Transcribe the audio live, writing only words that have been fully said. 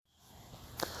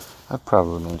I've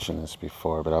probably mentioned this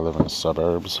before, but I live in the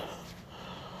suburbs.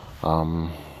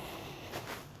 Um,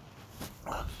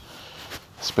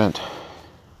 spent,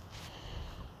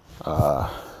 uh,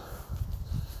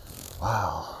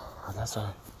 wow, I guess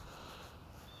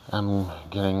I'm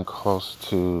getting close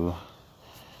to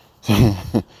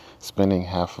spending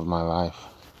half of my life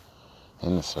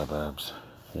in the suburbs,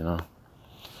 you know?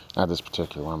 Not this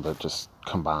particular one, but just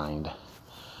combined. I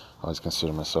always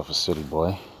consider myself a city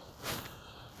boy,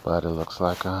 but it looks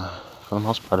like, for the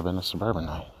most part, I've been a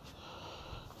suburbanite.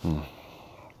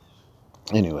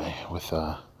 Anyway, with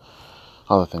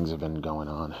all the things that have been going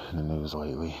on in the news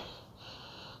lately,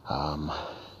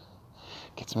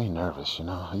 gets me nervous, you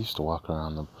know? I used to walk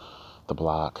around the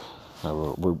block. I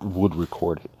would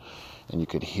record it, and you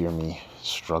could hear me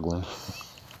struggling,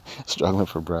 struggling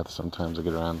for breath. Sometimes I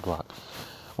get around the block.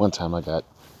 One time I got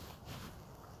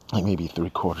like maybe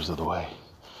 3/4 of the way,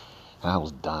 and I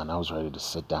was done. I was ready to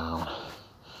sit down,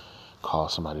 call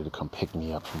somebody to come pick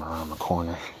me up from around the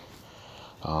corner.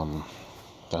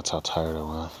 That's how tired I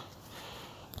was.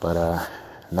 But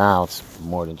now it's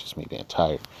more than just me being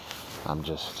tired. I'm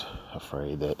just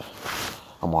afraid that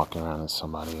I'm walking around and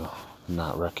somebody will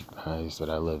not recognize that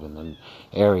I live in an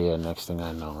area. Next thing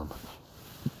I know,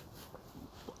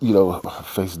 I'm,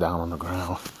 face down on the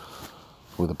ground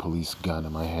with a police gun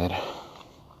in my head.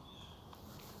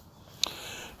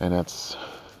 And that's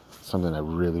something I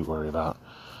really worry about.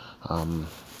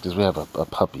 Because we have a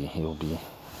puppy. He'll be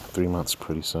 3 months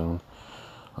pretty soon.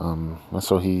 And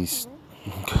so he's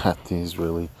got these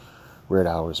really weird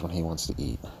hours when he wants to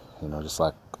eat, just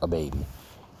like a baby.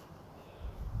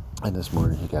 And this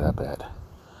morning he got up at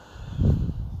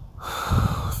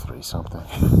 3 something.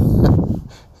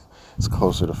 It's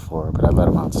closer to 4, but I let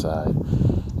him outside,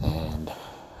 and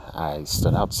I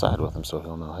stood outside with him so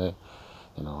he'll know, hey,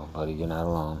 buddy, you're not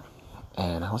alone.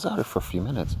 And I was out there for a few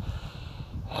minutes,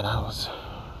 and all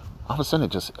of a sudden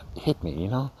it just hit me,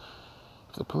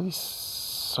 if the police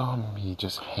saw me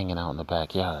just hanging out in the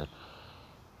backyard,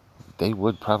 they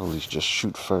would probably just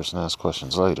shoot first and ask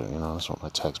questions later. That's what my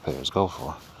taxpayers go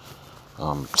for.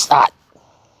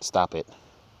 Stop it.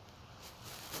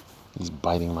 He's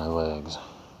biting my legs.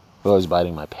 Well, he's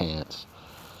biting my pants.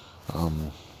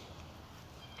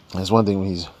 There's one thing when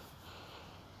he's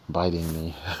biting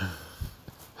me,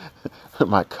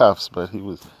 my cuffs, but he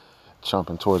was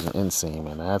chomping towards an inseam,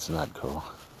 and that's not cool.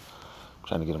 I'm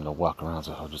trying to get him to walk around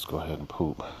so he'll just go ahead and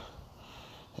poop.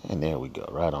 And there we go,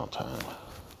 right on time.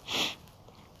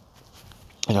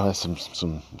 That's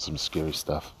some scary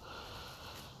stuff.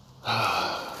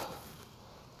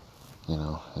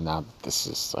 And now this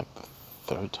is like the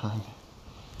third time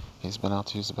he's been out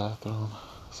to use the bathroom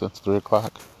since 3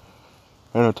 o'clock.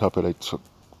 And on top of it, I took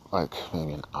like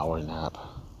maybe an hour nap.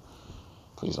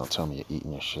 Please don't tell me you're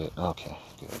eating your shit. Okay,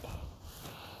 good.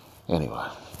 Anyway,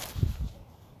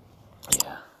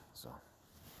 yeah, so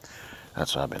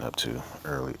that's what I've been up to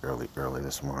early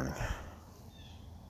this morning.